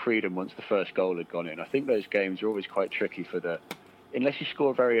bit more freedom once the first goal had gone in. I think those games are always quite tricky unless you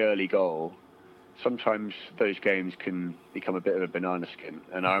score a very early goal, sometimes those games can become a bit of a banana skin.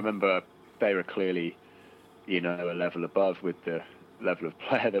 And I remember they were clearly, a level above with the level of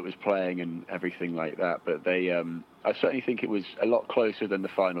player that was playing and everything like that. But they, I certainly think it was a lot closer than the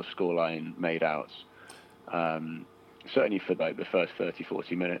final scoreline made out. Certainly for like the first 30,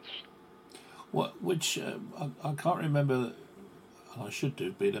 40 minutes. I can't remember, and I should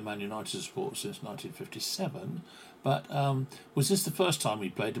do, being a Man United supporter since 1957, but was this the first time we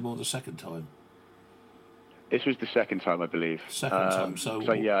played them or the second time? This was the second time, I believe. Second time. So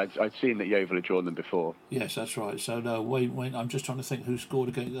yeah, I'd seen that Yeovil had drawn them before. Yes, that's right. So no, wait. I'm just trying to think who scored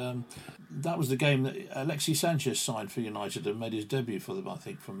against. That was the game that Alexis Sanchez signed for United and made his debut for them, I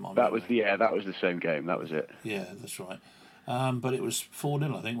think. That was the same game. That was it. Yeah, that's right. But it was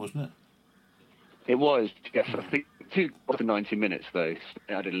 4-0, I think, wasn't it? It was. Yes, I think 2 after 90 minutes though. It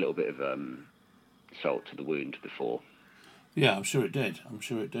added a little bit of salt to the wound before. Yeah, I'm sure it did.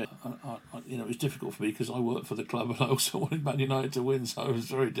 It was difficult for me because I worked for the club and I also wanted Man United to win, so it was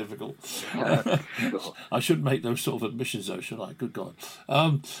very difficult. I shouldn't make those sort of admissions, though, should I? Good God.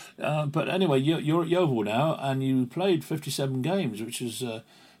 But anyway, you're at Yeovil now, and you played 57 games, which is,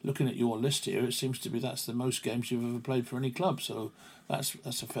 looking at your list here, it seems to be that's the most games you've ever played for any club. So that's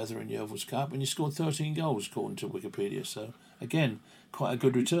a feather in Yeovil's cap. And you scored 13 goals, according to Wikipedia. So, again, quite a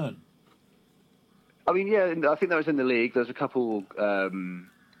good return. I mean, yeah, I think that was in the league. There's a couple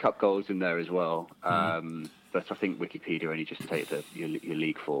cup goals in there as well. But I think Wikipedia only just take your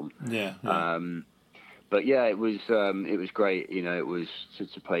league form. Yeah. But yeah, it was great. It was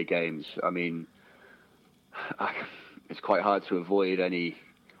to play games. I mean, it's quite hard to avoid any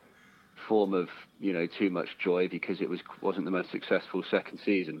form of too much joy because it wasn't the most successful second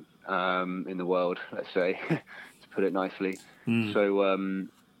season in the world, let's say, to put it nicely. So.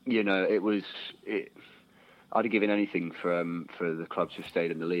 I'd have given anything for the club to have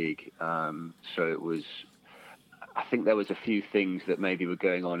stayed in the league. So it was. I think there was a few things that maybe were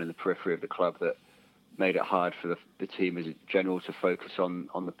going on in the periphery of the club that made it hard for the team as a general to focus on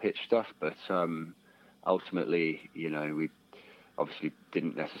the pitch stuff. But ultimately, we obviously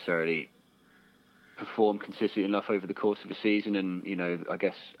didn't necessarily perform consistently enough over the course of the season, and I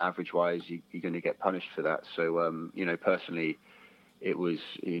guess average-wise, you're going to get punished for that. So personally. It was,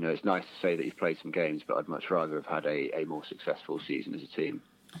 it's nice to say that you've played some games, but I'd much rather have had a more successful season as a team.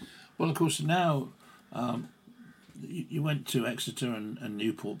 Well, of course, now you went to Exeter and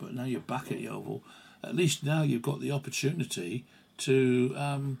Newport, but now you're back at Yeovil. At least now you've got the opportunity to,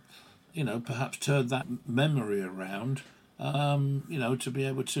 perhaps turn that memory around, to be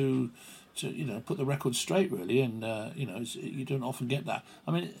able to put the record straight, really. And, you don't often get that.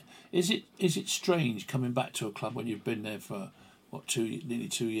 I mean, is it strange coming back to a club when you've been there for... nearly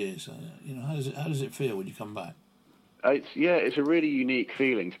 2 years? How does it feel when you come back? It's a really unique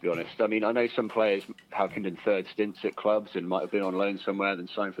feeling, to be honest. I mean, I know some players have been in third stints at clubs and might have been on loan somewhere and then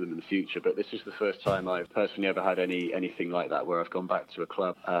signed for them in the future, but this is the first time I've personally ever had anything like that, where I've gone back to a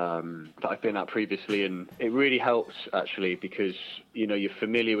club that I've been at previously, and it really helps, actually, because, you know, you're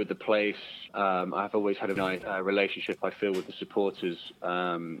familiar with the place. I've always had a nice relationship, I feel, with the supporters,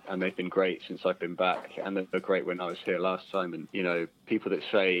 and they've been great since I've been back, and they were great when I was here last time. And, you know, people that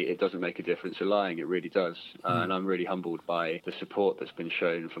say it doesn't make a difference are lying. It really does. And I'm really humbled by the support that's been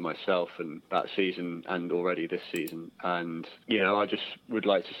shown for myself and that season and already this season. And, you know, I just would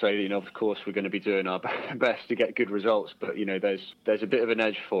like to say, you know, of course we're going to be doing our best to get good results, but, you know, there's a bit of an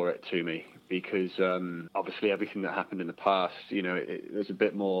edge for it to me, because obviously everything that happened in the past, you know, there's a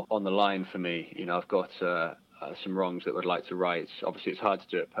bit more on the line for me. You know, I've got some wrongs that I'd like to right. Obviously, it's hard to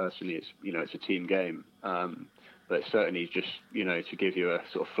do it personally. It's, you know, it's a team game. But certainly, just, you know, to give you a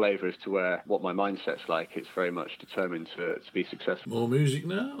sort of flavour as to what my mindset's like, it's very much determined to be successful. More music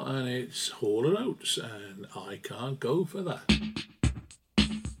now, and it's Hall & Oates, and I Can't Go For That.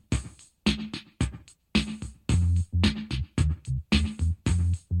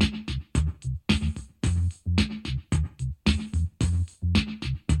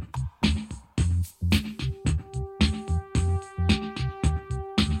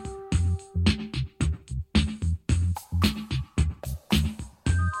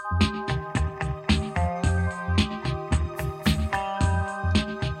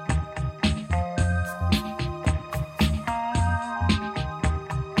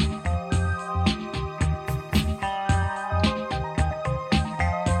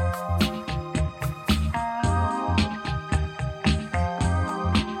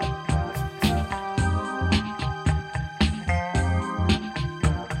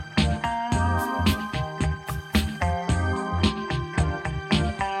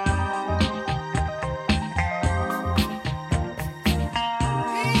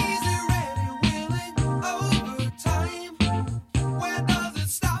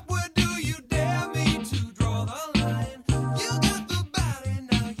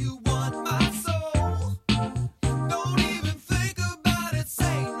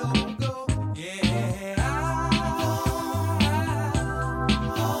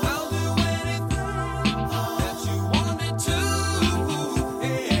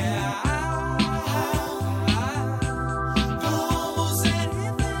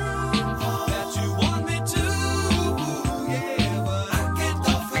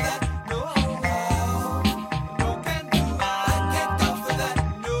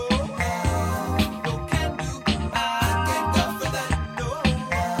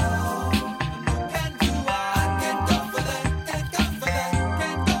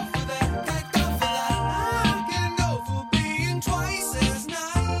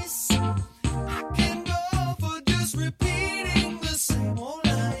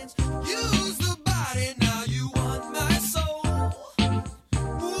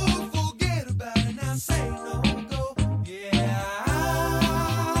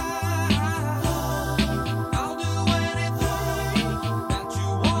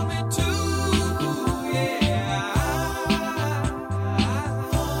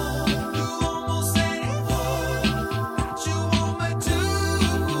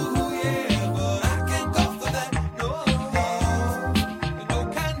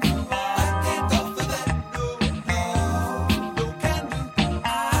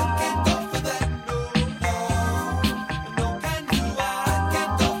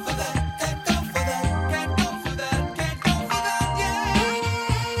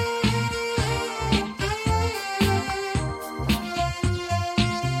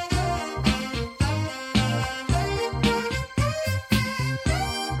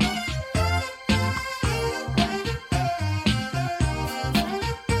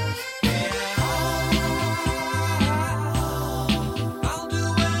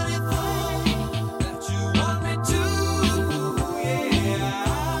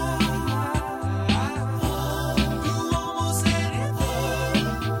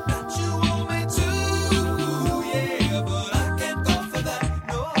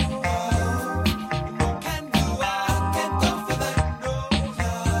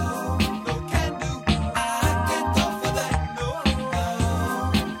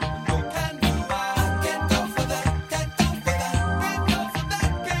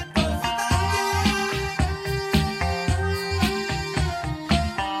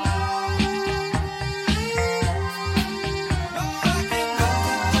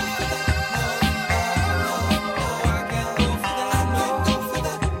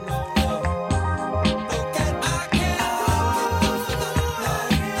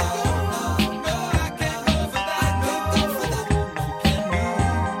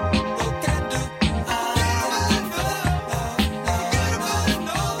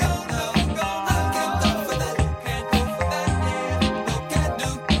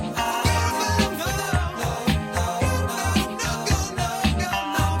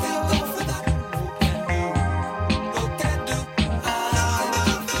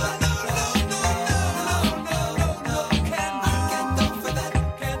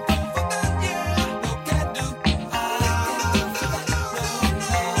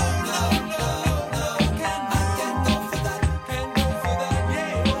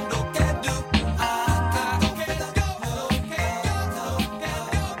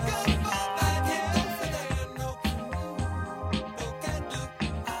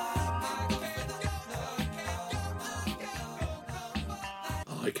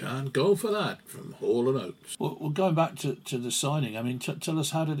 I can. Go for that from Hall and Oates. Well, going back to the signing, I mean, tell us,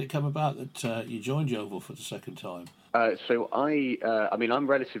 how did it come about that you joined Yeovil for the second time? So I mean, I'm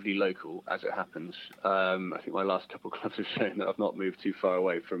relatively local, as it happens. I think my last couple of clubs have shown that I've not moved too far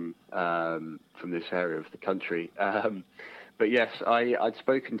away from this area of the country. But yes, I'd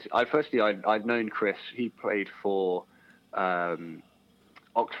spoken to. I'd known Chris. He played for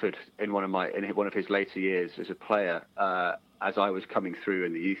Oxford in one of his later years as a player. As I was coming through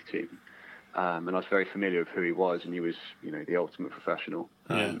in the youth team, and I was very familiar with who he was, and he was, the ultimate professional.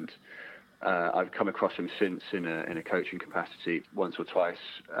 Yeah. And I've come across him since in a coaching capacity once or twice,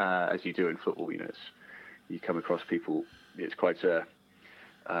 as you do in football. You come across people. It's quite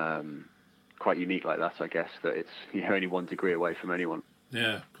unique like that, I guess. That you're only 1 degree away from anyone.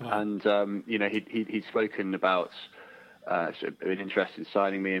 Yeah. Quite. And he'd spoken about an interest in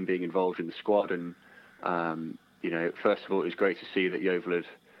signing me and being involved in the squad. And first of all, it was great to see that Yeovil had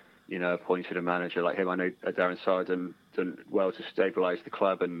appointed a manager like him. I know Darren Sarr done well to stabilise the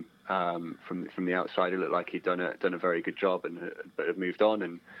club, and from the outside, it looked like he'd done a very good job, but had moved on.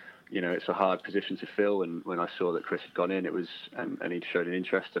 And it's a hard position to fill. And when I saw that Chris had gone in, it was and he'd shown an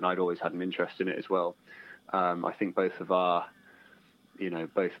interest, and I'd always had an interest in it as well. I think both of our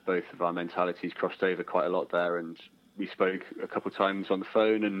mentalities crossed over quite a lot there, and we spoke a couple of times on the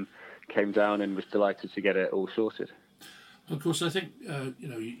phone and came down and was delighted to get it all sorted. Of course, I think,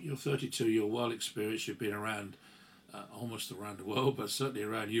 you're 32, you're well experienced, you've been around, almost around the world, but certainly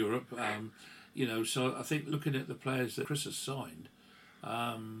around Europe. So I think looking at the players that Chris has signed,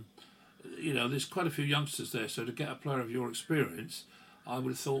 there's quite a few youngsters there. So to get a player of your experience, I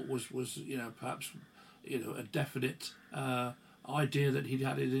would have thought was perhaps, a definite idea that he'd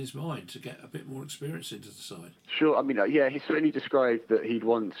had in his mind to get a bit more experience into the side. Sure. I mean, he certainly described that he'd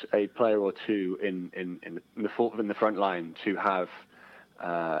want a player or two in the front line to have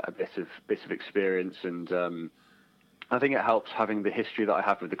a bit of experience, and I think it helps having the history that I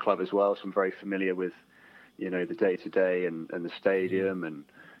have with the club as well. So I'm very familiar with the day to day and the stadium and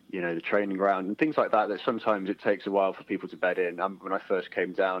the training ground and things like that. That sometimes it takes a while for people to bed in. When I first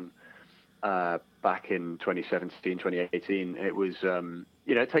came down back in 2017, 2018, it was,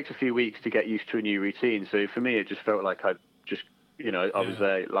 it takes a few weeks to get used to a new routine. So for me, it just felt like I was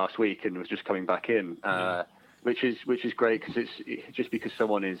there last week and was just coming back in, which is great, because it's just because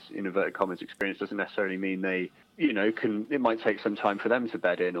someone is, in inverted commas, experienced doesn't necessarily mean they, it might take some time for them to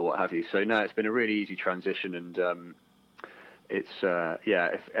bed in or what have you. So no, it's been a really easy transition, and it's,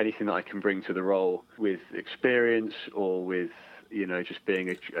 if anything that I can bring to the role with experience or with, just being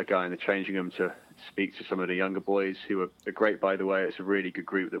a guy in the changing room to speak to some of the younger boys who are great, by the way. It's a really good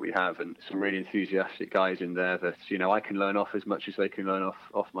group that we have, and some really enthusiastic guys in there that, I can learn off as much as they can learn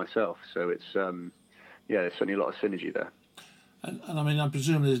off myself. So it's, there's certainly a lot of synergy there. And I mean, I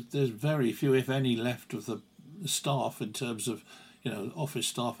presume there's very few, if any, left of the staff in terms of, office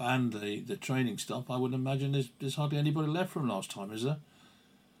staff and the training staff. I would imagine there's hardly anybody left from last time, is there?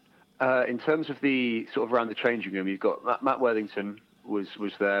 In terms of the sort of around the changing room, you've got Matt Worthington was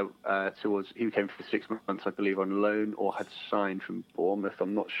there he came for 6 months, I believe, on loan or had signed from Bournemouth.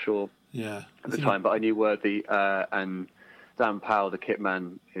 I'm not sure at the time, but I knew Worthy, and Dan Powell, the kit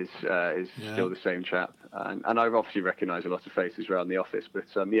man, is still the same chap. And I obviously recognise a lot of faces around the office, but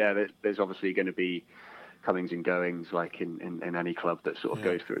there's obviously going to be comings and goings like in any club that sort of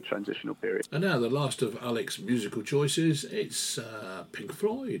goes through a transitional period. And now the last of Alec's musical choices, it's Pink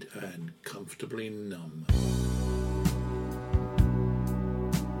Floyd and Comfortably Numb.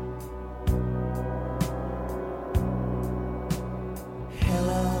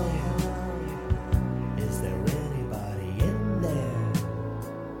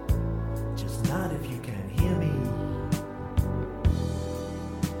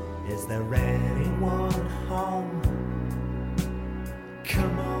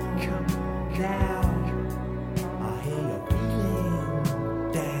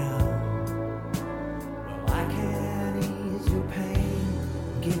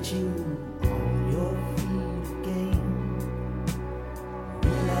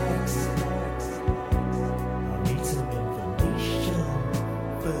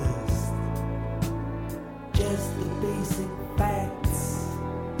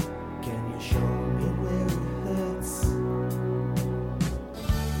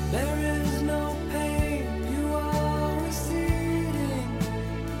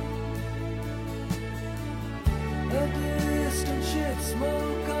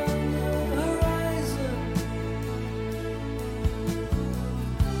 Smoke on the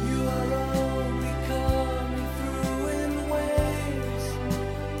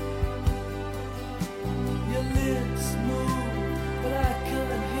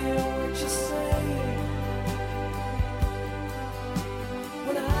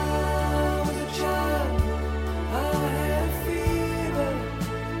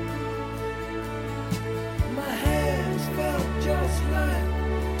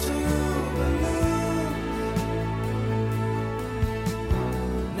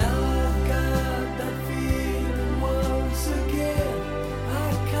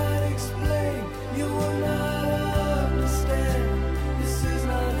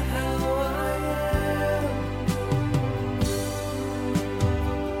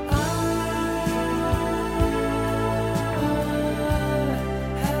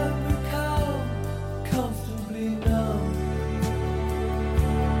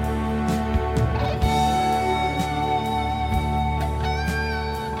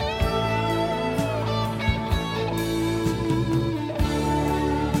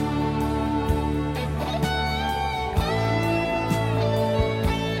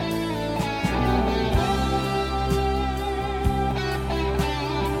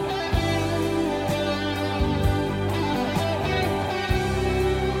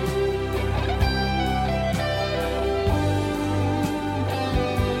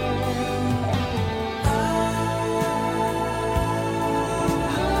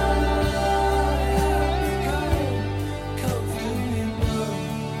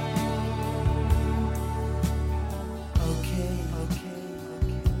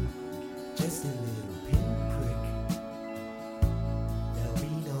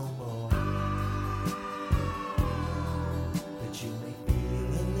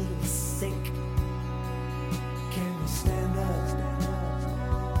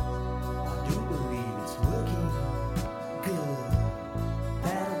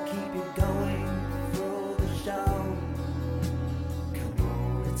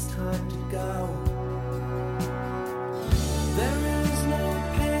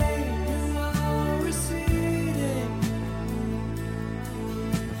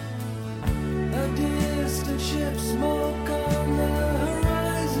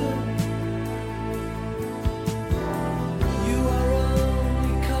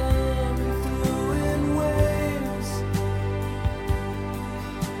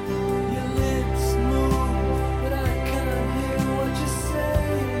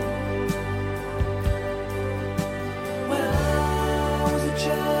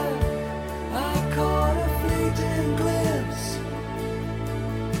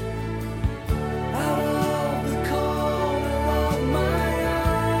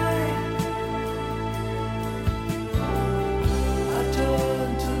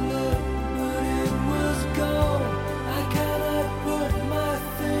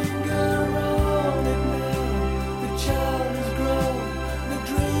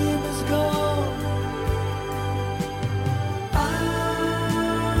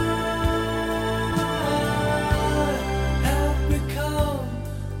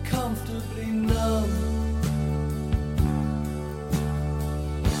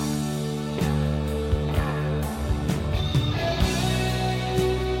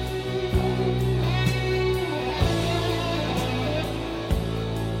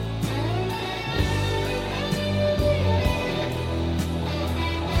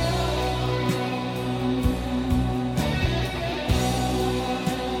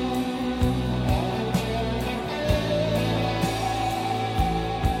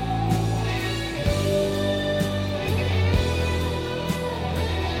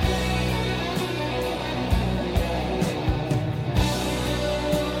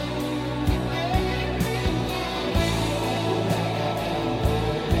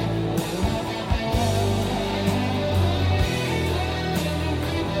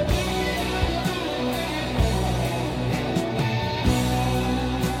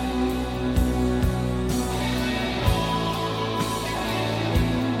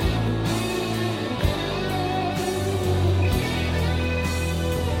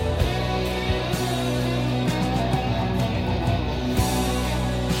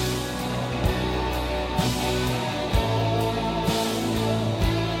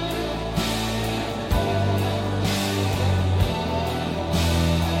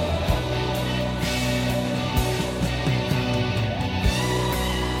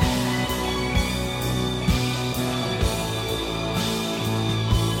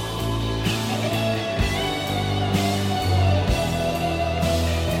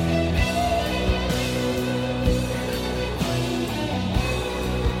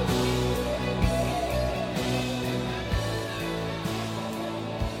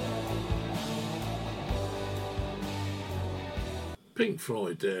Pink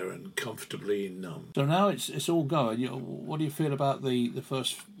Floyd there and Comfortably Numb. So now it's all going. What do you feel about the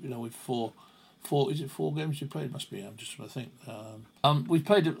first, with four, is it 4 games you played? Must be, I'm just trying to think. We've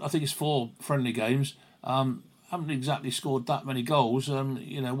played, I think it's 4 friendly games. Haven't exactly scored that many goals.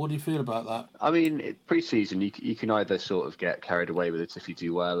 What do you feel about that? I mean, pre-season, you can either sort of get carried away with it if you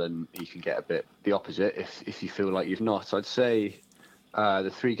do well, and you can get a bit the opposite if you feel like you've not. I'd say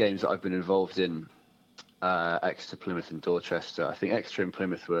the 3 games that I've been involved in, Exeter, Plymouth and Dorchester, I think Exeter and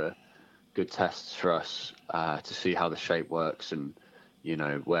Plymouth were good tests for us to see how the shape works and,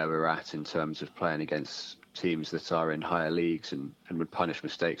 where we're at in terms of playing against teams that are in higher leagues and would punish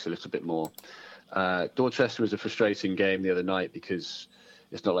mistakes a little bit more. Dorchester was a frustrating game the other night because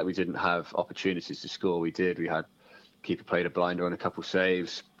it's not like we didn't have opportunities to score. We did. We had keeper played a blinder on a couple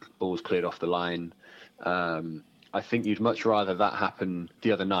saves, balls cleared off the line. I think you'd much rather that happen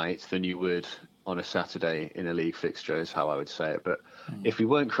the other night than you would on a Saturday in a league fixture, is how I would say it. But if we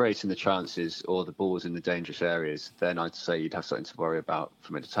weren't creating the chances or the balls in the dangerous areas, then I'd say you'd have something to worry about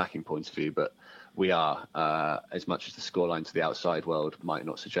from an attacking point of view. But we are, as much as the scoreline to the outside world might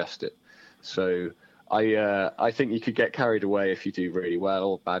not suggest it. So I think you could get carried away if you do really well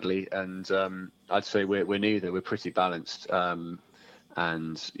or badly, and I'd say we're neither. We're pretty balanced, and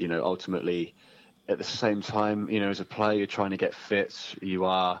ultimately, at the same time, as a player, you're trying to get fit. You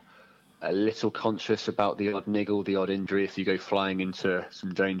are a little conscious about the odd niggle, the odd injury if you go flying into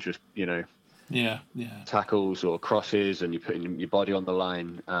some dangerous, tackles or crosses, and you're putting your body on the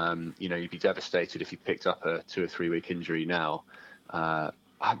line. You'd be devastated if you picked up a 2 or 3 week injury now. I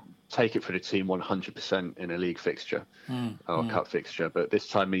take it for the team 100% in a league fixture or cup fixture, but this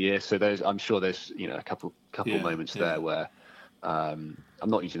time of year, so I'm sure there's a couple moments there where I'm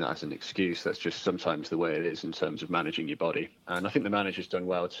not using that as an excuse. That's just sometimes the way it is in terms of managing your body. And I think the manager's done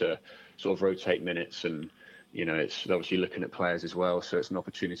well to sort of rotate minutes, and it's obviously looking at players as well, so it's an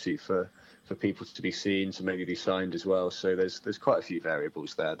opportunity for people to be seen, to maybe be signed as well. So there's quite a few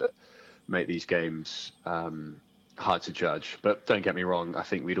variables there that make these games hard to judge. But don't get me wrong, I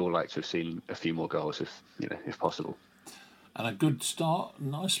think we'd all like to have seen a few more goals if possible. And a good start,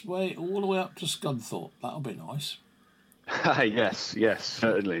 nice way all the way up to Scunthorpe. That'll be nice. Yes,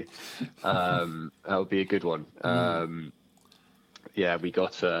 certainly. That would be a good one. We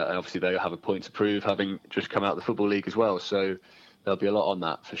got, and obviously they have a point to prove, having just come out of the Football League as well. So there'll be a lot on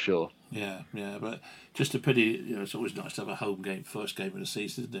that for sure. Yeah, but just a pity, it's always nice to have a home game, first game of the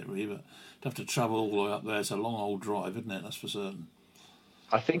season, isn't it, really? But to have to travel all the way up there, it's a long old drive, isn't it? That's for certain.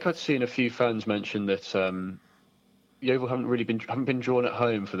 I think I'd seen a few fans mention that Yeovil haven't been drawn at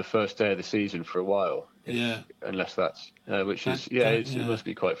home for the first day of the season for a while. Unless that's, it must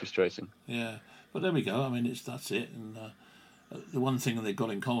be quite frustrating. Yeah, but there we go. I mean, that's it. And the one thing that they've got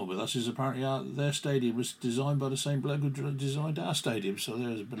in common with us is apparently their stadium was designed by the same bloke who designed our stadium. So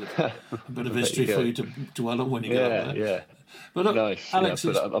there's a bit of history for you to dwell on when you get up there. Yeah. But look, nice. Alex,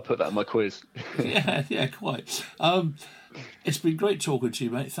 I'll put that on my quiz. yeah, quite. It's been great talking to you,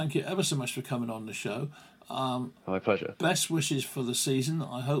 mate. Thank you ever so much for coming on the show. My pleasure. Best wishes for the season.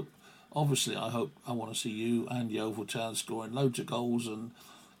 I want to see you and Yeovil Town scoring loads of goals, and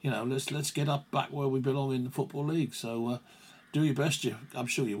let's get up back where we belong in the Football League. So do your best. I'm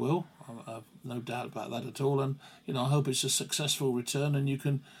sure you will. I've no doubt about that at all. And I hope it's a successful return, and you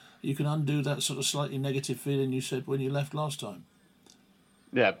can undo that sort of slightly negative feeling you said when you left last time.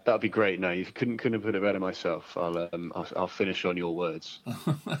 Yeah, that'd be great. No, you couldn't have put it better myself. I'll finish on your words.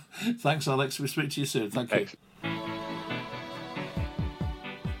 Thanks, Alex. We'll speak to you soon. Thank you.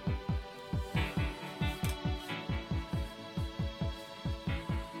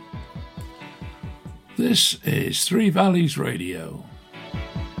 This is Three Valleys Radio.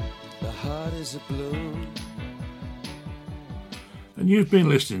 The heart is a bloom. And you've been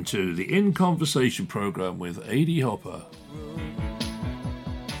listening to the In Conversation programme with A.D. Hopper.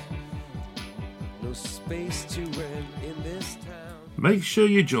 No space to rent in this town. Make sure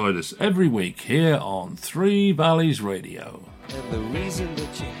you join us every week here on Three Valleys Radio. And the reason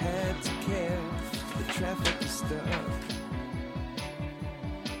that you had to care, the traffic is stuck.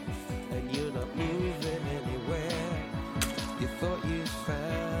 And you're not moving anywhere. You thought you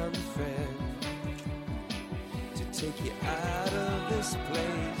found a friend to take you out of this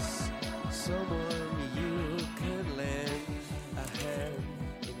place. Someone you could lend a hand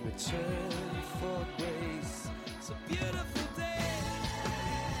in return.